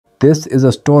This is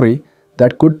a story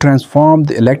that could transform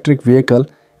the electric vehicle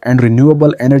and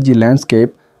renewable energy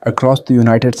landscape across the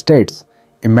United States.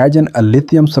 Imagine a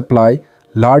lithium supply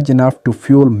large enough to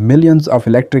fuel millions of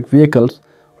electric vehicles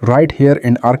right here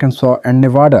in Arkansas and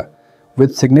Nevada.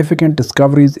 With significant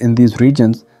discoveries in these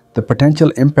regions, the potential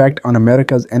impact on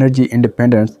America's energy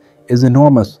independence is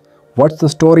enormous. What's the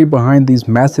story behind these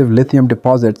massive lithium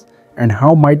deposits and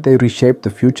how might they reshape the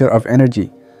future of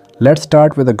energy? Let's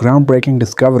start with a groundbreaking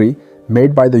discovery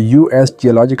made by the U.S.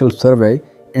 Geological Survey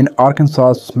in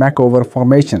Arkansas's Smackover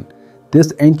Formation.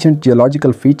 This ancient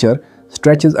geological feature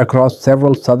stretches across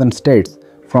several southern states,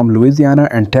 from Louisiana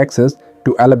and Texas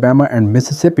to Alabama and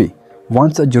Mississippi.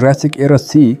 Once a Jurassic-era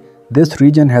sea, this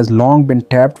region has long been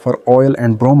tapped for oil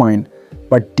and bromine,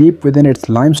 but deep within its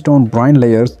limestone brine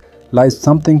layers lies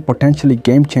something potentially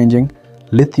game-changing: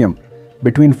 lithium.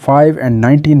 Between 5 and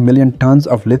 19 million tons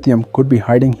of lithium could be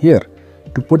hiding here.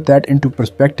 To put that into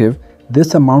perspective,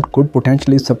 this amount could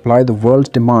potentially supply the world's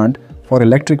demand for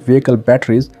electric vehicle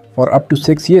batteries for up to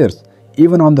 6 years.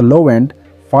 Even on the low end,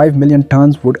 5 million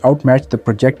tons would outmatch the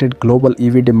projected global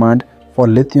EV demand for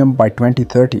lithium by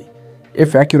 2030.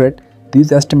 If accurate,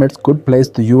 these estimates could place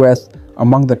the US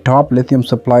among the top lithium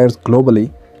suppliers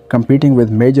globally, competing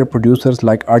with major producers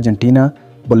like Argentina,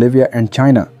 Bolivia, and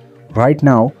China. Right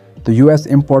now, the US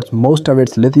imports most of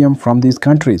its lithium from these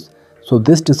countries, so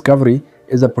this discovery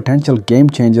is a potential game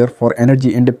changer for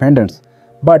energy independence.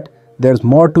 But there's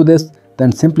more to this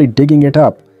than simply digging it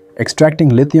up. Extracting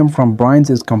lithium from brines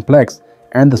is complex,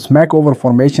 and the Smackover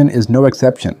Formation is no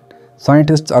exception.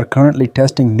 Scientists are currently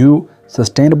testing new,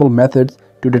 sustainable methods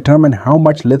to determine how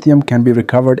much lithium can be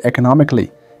recovered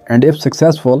economically, and if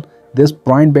successful, this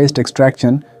brine-based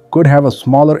extraction could have a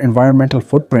smaller environmental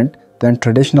footprint than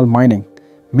traditional mining.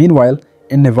 Meanwhile,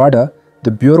 in Nevada,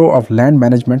 the Bureau of Land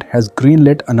Management has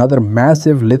greenlit another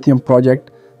massive lithium project,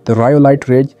 the Rhyolite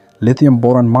Ridge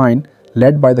lithium-boron mine,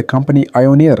 led by the company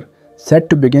Ioneer, set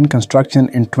to begin construction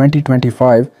in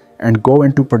 2025 and go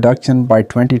into production by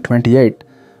 2028.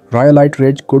 Rhyolite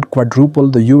Ridge could quadruple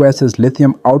the US's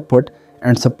lithium output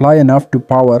and supply enough to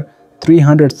power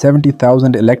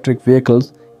 370,000 electric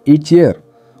vehicles each year.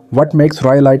 What makes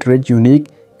Rhyolite Ridge unique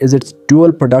is its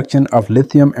dual production of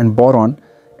lithium and boron,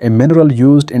 a mineral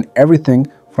used in everything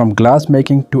from glass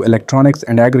making to electronics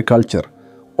and agriculture.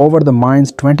 Over the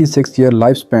mine's 26-year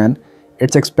lifespan,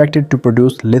 it's expected to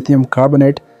produce lithium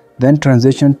carbonate, then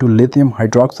transition to lithium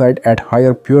hydroxide at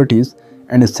higher purities,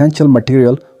 an essential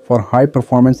material for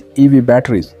high-performance EV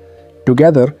batteries.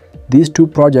 Together, these two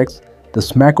projects, the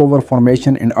Smackover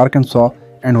Formation in Arkansas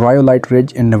and Rhyolite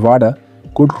Ridge in Nevada,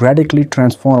 could radically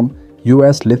transform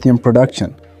US lithium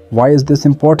production. Why is this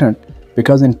important?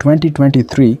 Because in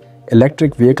 2023,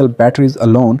 electric vehicle batteries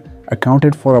alone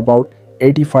accounted for about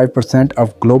 85%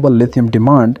 of global lithium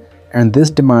demand, and this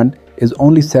demand is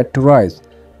only set to rise.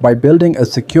 By building a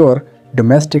secure,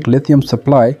 domestic lithium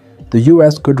supply, the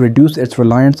US could reduce its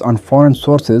reliance on foreign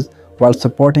sources while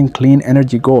supporting clean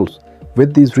energy goals.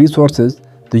 With these resources,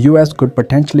 the US could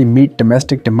potentially meet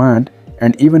domestic demand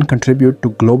and even contribute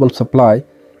to global supply,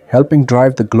 helping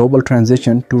drive the global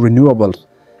transition to renewables.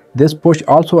 This push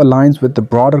also aligns with the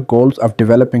broader goals of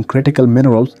developing critical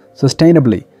minerals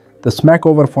sustainably. The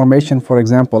Smackover Formation, for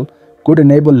example, could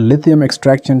enable lithium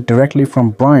extraction directly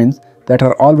from brines that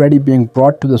are already being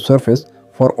brought to the surface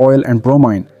for oil and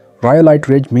bromine. Rhyolite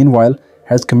Ridge, meanwhile,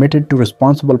 has committed to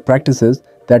responsible practices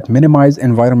that minimize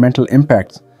environmental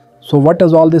impacts. So what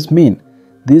does all this mean?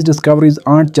 These discoveries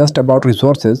aren't just about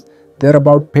resources, they're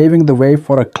about paving the way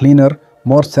for a cleaner,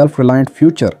 more self-reliant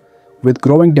future. With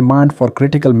growing demand for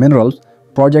critical minerals,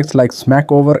 projects like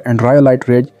Smackover and Rhyolite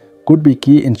Ridge could be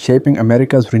key in shaping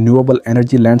America's renewable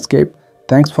energy landscape.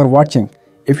 Thanks for watching.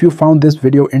 If you found this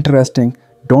video interesting,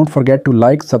 don't forget to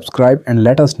like, subscribe, and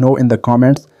let us know in the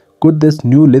comments, could this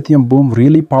new lithium boom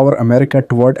really power America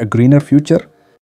toward a greener future?